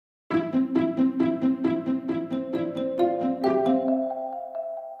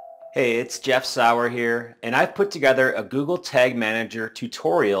Hey, it's Jeff Sauer here, and I've put together a Google Tag Manager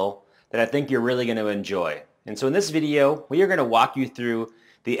tutorial that I think you're really going to enjoy. And so in this video, we are going to walk you through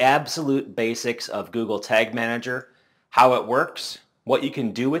the absolute basics of Google Tag Manager, how it works, what you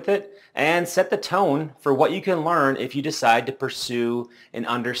can do with it, and set the tone for what you can learn if you decide to pursue an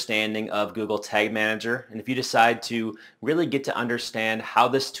understanding of Google Tag Manager, and if you decide to really get to understand how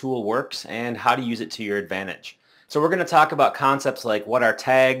this tool works and how to use it to your advantage. So we're going to talk about concepts like what are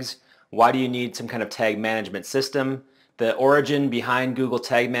tags, why do you need some kind of tag management system, the origin behind Google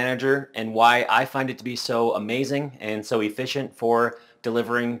Tag Manager, and why I find it to be so amazing and so efficient for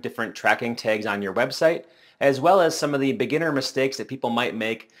delivering different tracking tags on your website, as well as some of the beginner mistakes that people might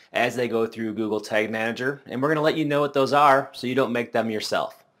make as they go through Google Tag Manager. And we're going to let you know what those are so you don't make them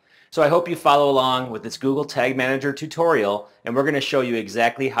yourself. So I hope you follow along with this Google Tag Manager tutorial, and we're going to show you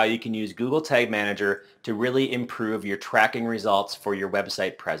exactly how you can use Google Tag Manager to really improve your tracking results for your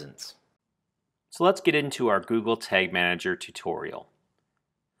website presence. So let's get into our Google Tag Manager tutorial.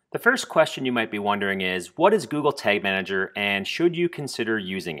 The first question you might be wondering is, what is Google Tag Manager and should you consider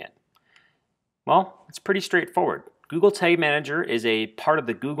using it? Well, it's pretty straightforward. Google Tag Manager is a part of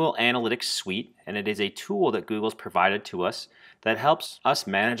the Google Analytics suite, and it is a tool that Google's provided to us that helps us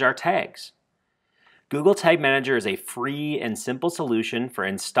manage our tags. Google Tag Manager is a free and simple solution for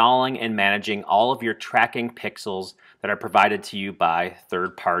installing and managing all of your tracking pixels that are provided to you by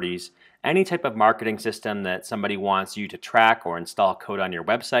third parties. Any type of marketing system that somebody wants you to track or install code on your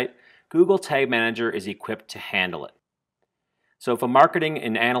website, Google Tag Manager is equipped to handle it. So if a marketing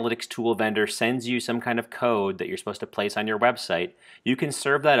and analytics tool vendor sends you some kind of code that you're supposed to place on your website, you can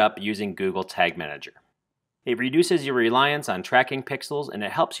serve that up using Google Tag Manager. It reduces your reliance on tracking pixels, and it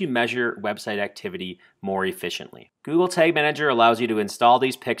helps you measure website activity more efficiently. Google Tag Manager allows you to install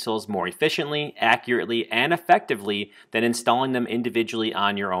these pixels more efficiently, accurately, and effectively than installing them individually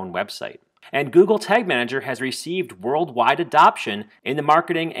on your own website. And Google Tag Manager has received worldwide adoption in the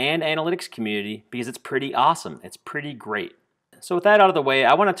marketing and analytics community because it's pretty awesome. It's pretty great. So with that out of the way,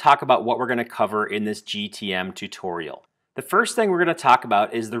 I want to talk about what we're going to cover in this GTM tutorial. The first thing we're going to talk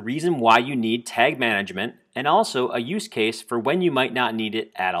about is the reason why you need tag management and also a use case for when you might not need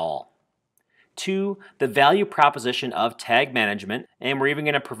it at all. 2, the value proposition of tag management, and we're even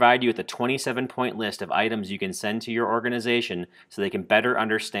going to provide you with a 27-point list of items you can send to your organization so they can better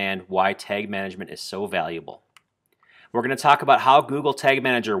understand why tag management is so valuable. We're going to talk about how Google Tag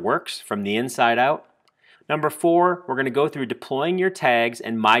Manager works from the inside out. Number 4, we're going to go through deploying your tags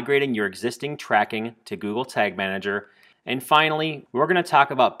and migrating your existing tracking to Google Tag Manager. And finally, we're going to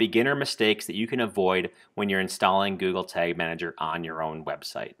talk about beginner mistakes that you can avoid when you're installing Google Tag Manager on your own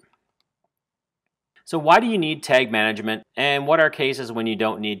website. So why do you need tag management, and what are cases when you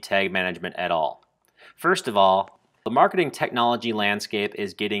don't need tag management at all? First of all, the marketing technology landscape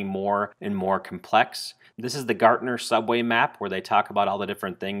is getting more and more complex. This is the Gartner Subway map where they talk about all the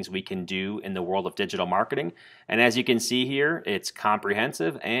different things we can do in the world of digital marketing. And as you can see here, it's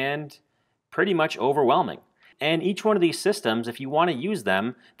comprehensive and pretty much overwhelming. And each one of these systems, if you want to use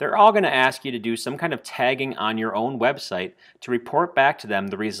them, they're all going to ask you to do some kind of tagging on your own website to report back to them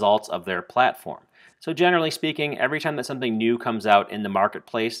the results of their platform. So generally speaking, every time that something new comes out in the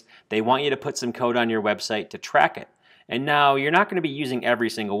marketplace, they want you to put some code on your website to track it. And now you're not going to be using every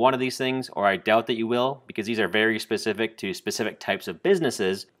single one of these things, or I doubt that you will, because these are very specific to specific types of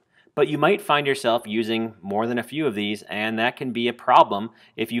businesses. But you might find yourself using more than a few of these, and that can be a problem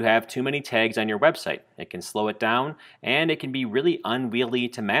if you have too many tags on your website. It can slow it down, and it can be really unwieldy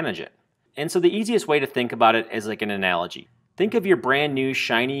to manage it. And so the easiest way to think about it is like an analogy. Think of your brand new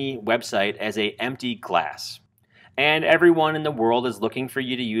shiny website as an empty glass. And everyone in the world is looking for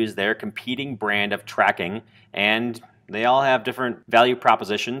you to use their competing brand of tracking, and they all have different value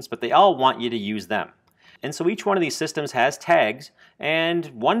propositions, but they all want you to use them. And so each one of these systems has tags, and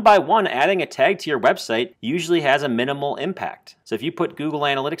one by one adding a tag to your website usually has a minimal impact. So if you put Google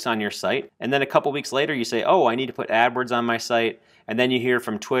Analytics on your site, and then a couple weeks later you say, oh, I need to put AdWords on my site, and then you hear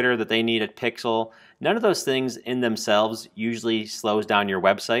from Twitter that they need a pixel, none of those things in themselves usually slows down your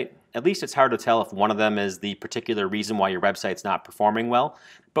website. At least it's hard to tell if one of them is the particular reason why your website's not performing well.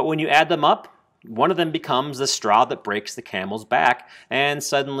 But when you add them up, one of them becomes the straw that breaks the camel's back, and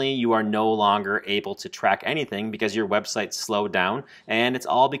suddenly you are no longer able to track anything because your website's slowed down, and it's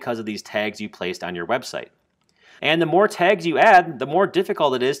all because of these tags you placed on your website. And the more tags you add, the more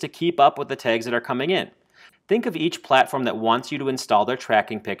difficult it is to keep up with the tags that are coming in. Think of each platform that wants you to install their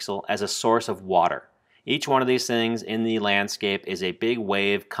tracking pixel as a source of water. Each one of these things in the landscape is a big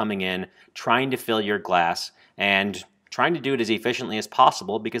wave coming in, trying to fill your glass, and trying to do it as efficiently as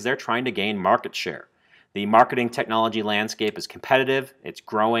possible because they're trying to gain market share. The marketing technology landscape is competitive, it's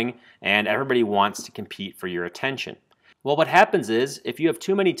growing, and everybody wants to compete for your attention. Well, what happens is, if you have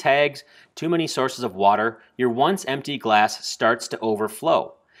too many tags, too many sources of water, your once empty glass starts to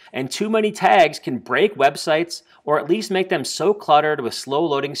overflow. And too many tags can break websites or at least make them so cluttered with slow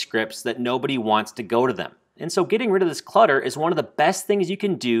loading scripts that nobody wants to go to them. And so getting rid of this clutter is one of the best things you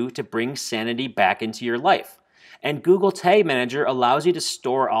can do to bring sanity back into your life. And Google Tag Manager allows you to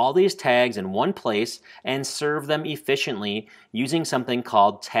store all these tags in one place and serve them efficiently using something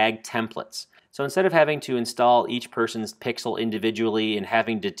called tag templates. So instead of having to install each person's pixel individually and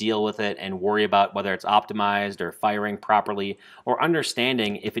having to deal with it and worry about whether it's optimized or firing properly or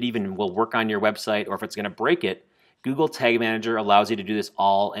understanding if it even will work on your website or if it's going to break it, Google Tag Manager allows you to do this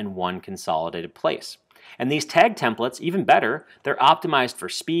all in one consolidated place. And these tag templates, even better, they're optimized for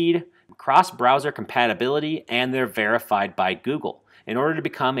speed, cross-browser compatibility, and they're verified by Google. In order to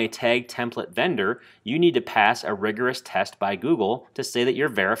become a tag template vendor, you need to pass a rigorous test by Google to say that you're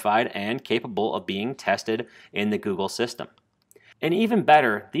verified and capable of being tested in the Google system. And even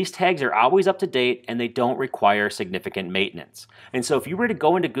better, these tags are always up to date and they don't require significant maintenance. And so if you were to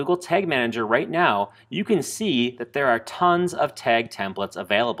go into Google Tag Manager right now, you can see that there are tons of tag templates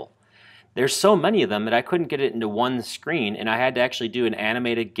available. There's so many of them that I couldn't get it into one screen, and I had to actually do an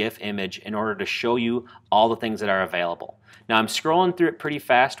animated GIF image in order to show you all the things that are available. Now I'm scrolling through it pretty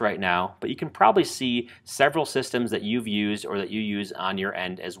fast right now, but you can probably see several systems that you've used or that you use on your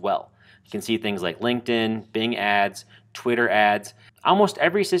end as well. You can see things like LinkedIn, Bing ads, Twitter ads. Almost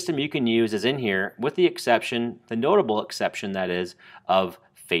every system you can use is in here, with the exception, the notable exception that is, of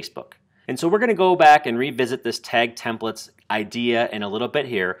Facebook. And so we're going to go back and revisit this tag templates idea in a little bit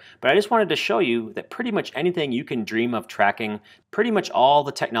here, but I just wanted to show you that pretty much anything you can dream of tracking, pretty much all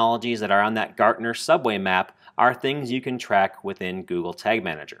the technologies that are on that Gartner subway map are things you can track within Google Tag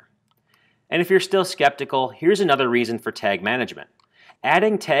Manager. And if you're still skeptical, here's another reason for tag management.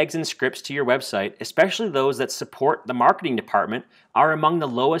 Adding tags and scripts to your website, especially those that support the marketing department, are among the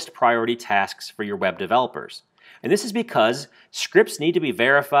lowest priority tasks for your web developers. And this is because scripts need to be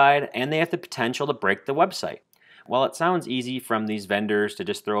verified and they have the potential to break the website. While it sounds easy from these vendors to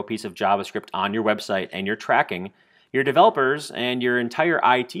just throw a piece of JavaScript on your website and you're tracking, your developers and your entire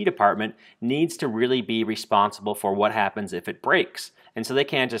IT department needs to really be responsible for what happens if it breaks. And so they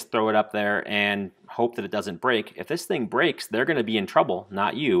can't just throw it up there and hope that it doesn't break. If this thing breaks, they're going to be in trouble,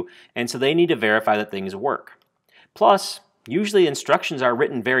 not you. And so they need to verify that things work. Plus, usually instructions are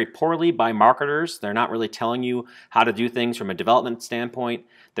written very poorly by marketers. They're not really telling you how to do things from a development standpoint.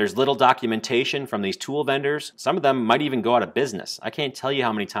 There's little documentation from these tool vendors. Some of them might even go out of business. I can't tell you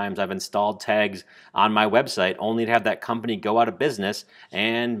how many times I've installed tags on my website only to have that company go out of business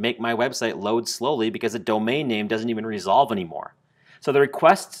and make my website load slowly because the domain name doesn't even resolve anymore. So the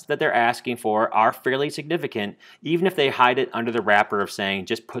requests that they're asking for are fairly significant, even if they hide it under the wrapper of saying,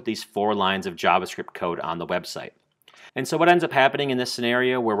 just put these 4 lines of JavaScript code on the website. And so what ends up happening in this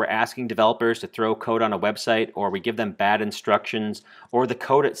scenario where we're asking developers to throw code on a website, or we give them bad instructions, or the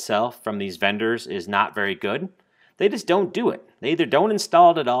code itself from these vendors is not very good, they just don't do it. They either don't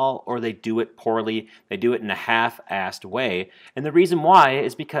install it at all or they do it poorly. They do it in a half-assed way. And the reason why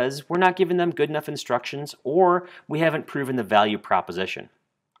is because we're not giving them good enough instructions or we haven't proven the value proposition.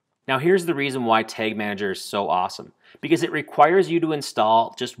 Now here's the reason why Tag Manager is so awesome. Because it requires you to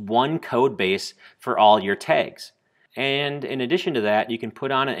install just one code base for all your tags. And in addition to that, you can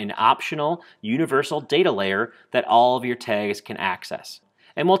put on an optional universal data layer that all of your tags can access.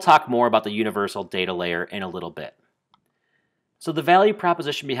 And we'll talk more about the universal data layer in a little bit. So the value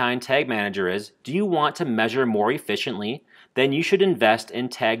proposition behind Tag Manager is, do you want to measure more efficiently? Then you should invest in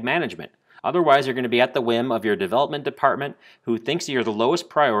tag management. Otherwise, you're going to be at the whim of your development department who thinks you're the lowest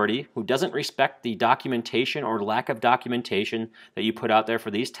priority, who doesn't respect the documentation or lack of documentation that you put out there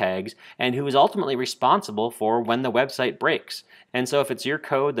for these tags, and who is ultimately responsible for when the website breaks. And so if it's your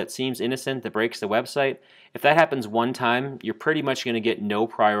code that seems innocent that breaks the website, if that happens one time, you're pretty much going to get no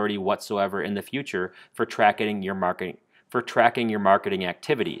priority whatsoever in the future for tracking your marketing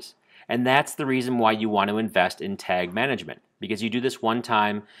activities. And that's the reason why you want to invest in tag management. Because you do this one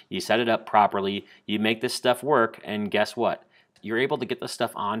time, you set it up properly, you make this stuff work, and guess what? You're able to get the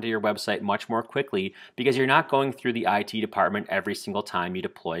stuff onto your website much more quickly because you're not going through the IT department every single time you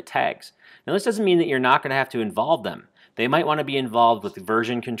deploy tags. Now this doesn't mean that you're not going to have to involve them. They might want to be involved with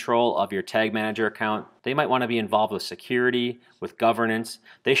version control of your Tag Manager account. They might want to be involved with security, with governance.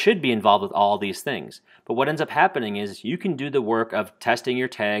 They should be involved with all these things. But what ends up happening is you can do the work of testing your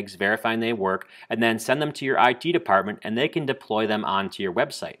tags, verifying they work, and then send them to your IT department and they can deploy them onto your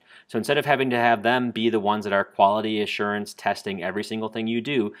website. So instead of having to have them be the ones that are quality assurance testing every single thing you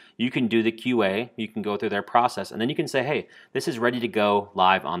do, you can do the QA, you can go through their process, and then you can say, hey, this is ready to go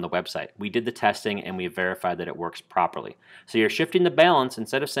live on the website. We did the testing and we verified that it works properly. So you're shifting the balance.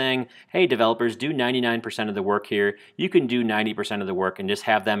 Instead of saying, hey, developers, do 99% of the work here, you can do 90% of the work and just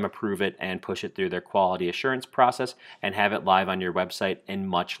have them approve it and push it through their quality assurance process and have it live on your website in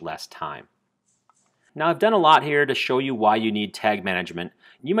much less time. Now, I've done a lot here to show you why you need tag management.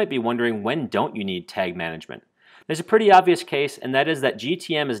 You might be wondering, when don't you need tag management? There's a pretty obvious case, and that is that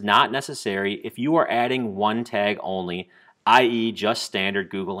GTM is not necessary if you are adding one tag only, i.e. just standard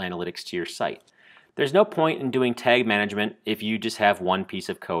Google Analytics to your site. There's no point in doing tag management if you just have one piece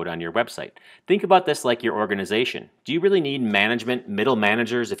of code on your website. Think about this like your organization. Do you really need management, middle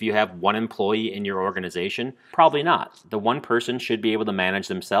managers if you have one employee in your organization? Probably not. The one person should be able to manage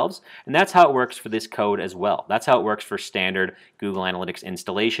themselves, and that's how it works for this code as well. That's how it works for standard Google Analytics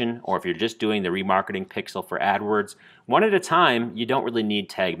installation, or if you're just doing the remarketing pixel for AdWords. One at a time, you don't really need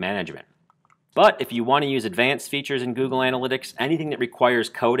tag management. But if you want to use advanced features in Google Analytics, anything that requires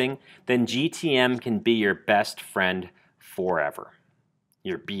coding, then GTM can be your best friend forever,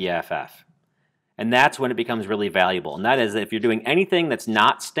 your BFF. And that's when it becomes really valuable. And that is that if you're doing anything that's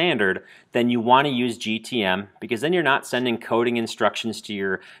not standard, then you want to use GTM, because then you're not sending coding instructions to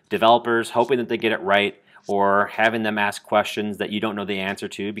your developers, hoping that they get it right, or having them ask questions that you don't know the answer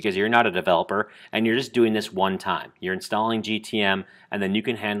to because you're not a developer, and you're just doing this one time. You're installing GTM, and then you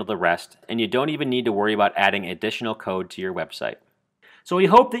can handle the rest, and you don't even need to worry about adding additional code to your website. So we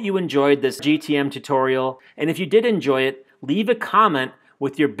hope that you enjoyed this GTM tutorial, and if you did enjoy it, leave a comment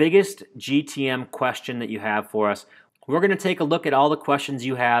with your biggest GTM question that you have for us. We're going to take a look at all the questions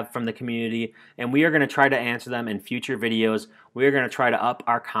you have from the community, and we are going to try to answer them in future videos. We are going to try to up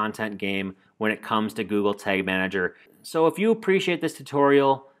our content game when it comes to Google Tag Manager. So if you appreciate this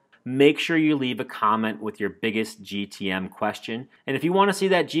tutorial, make sure you leave a comment with your biggest GTM question. And if you want to see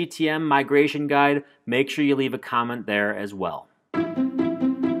that GTM migration guide, make sure you leave a comment there as well.